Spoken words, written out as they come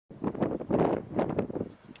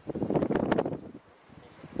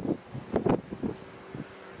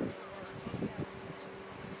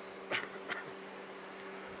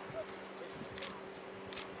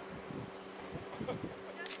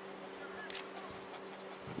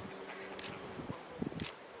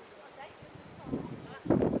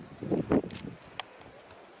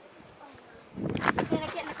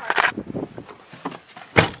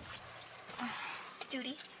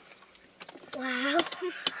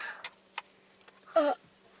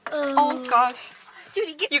Oh gosh.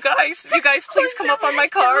 Judy, get... You guys, please come up on my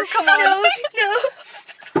car. Come on. No.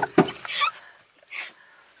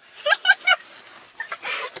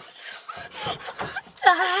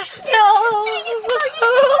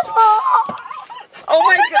 Oh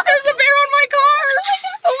my god, there's a bear on my car!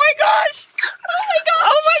 Oh my gosh! Oh my gosh!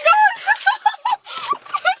 Oh my gosh!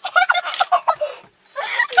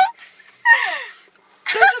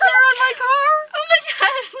 There's a bear on my car! Oh my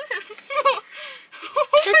god! Oh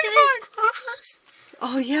my god!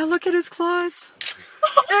 Oh yeah, look at his claws.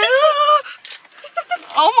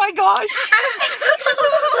 Oh my gosh!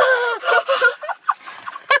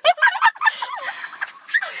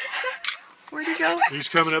 Where'd he go? He's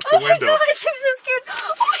coming up the window. Oh my gosh, I'm so scared.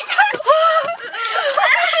 Oh my god.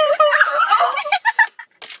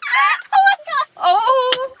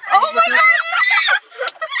 Oh my gosh!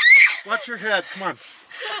 Watch your head. Come on.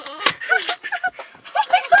 Oh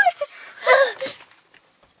my god.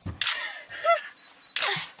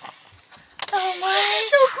 Oh my.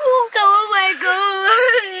 So cool. Go away, go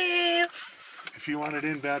away. If he wanted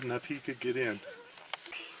in bad enough, he could get in.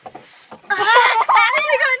 Oh my god.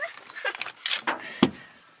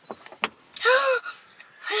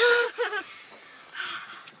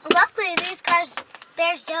 Luckily, these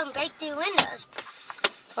bears don't break through windows.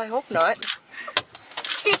 I hope not.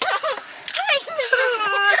 He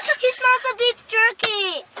smells of beef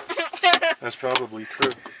jerky. That's probably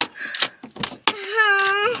true.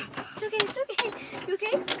 It's okay, it's okay. You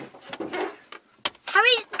okay? How are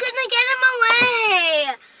we gonna get him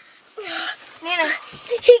away? Nana,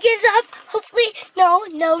 he gives up. Hopefully, no.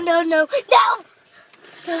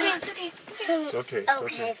 It's okay, it's okay, it's okay. It's okay. It's okay.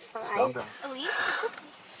 Okay, fine. Calm down. Elise, it's okay.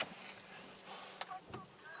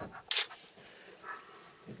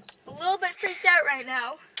 A little bit freaked out right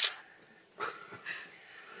now.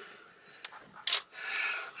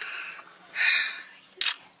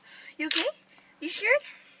 You okay? You scared?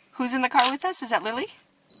 Who's in the car with us? Is that Lily?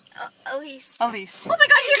 Elise. Elise. Oh my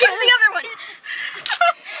god, here comes the other one!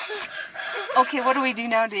 Okay, what do we do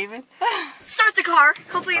now, David? Start the car.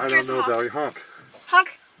 Hopefully it I scares don't him know, off. Valley. Honk.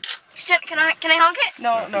 Honk. Can I honk it?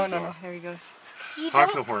 No. There he goes. You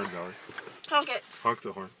Honk don't? the horn, Valley. Honk it. Honk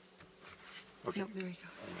the horn. Okay. Nope, there he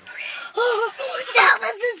goes. Oh, that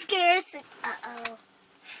was the scariest thing. Uh-oh.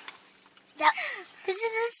 This is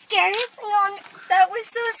the scariest thing on... That was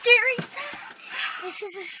so scary. This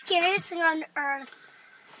is the scariest thing on earth.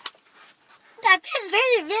 That bear's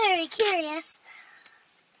very, very curious.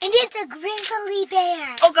 And it's a grizzly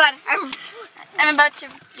bear. Oh god, I'm about to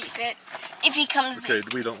beep it. If he comes Okay,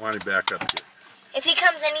 we don't want him back up here. If he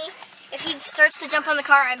comes in, if he starts to jump on the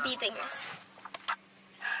car, I'm beeping this.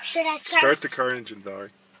 Should I Start the car engine, Valerie.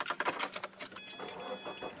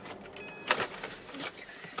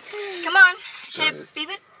 Come on. Should I beep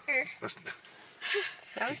it? Or That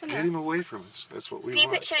was Get enough. him away from us. That's what we beep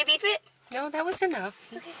want. it? Should I beep it? No, that was enough.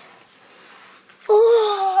 Okay.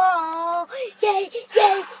 Oh, yay.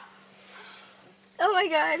 Oh my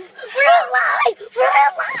god. We're alive!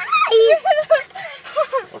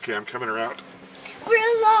 Okay, I'm coming around. We're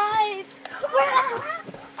alive!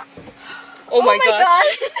 Oh my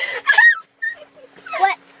gosh.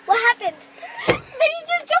 What happened?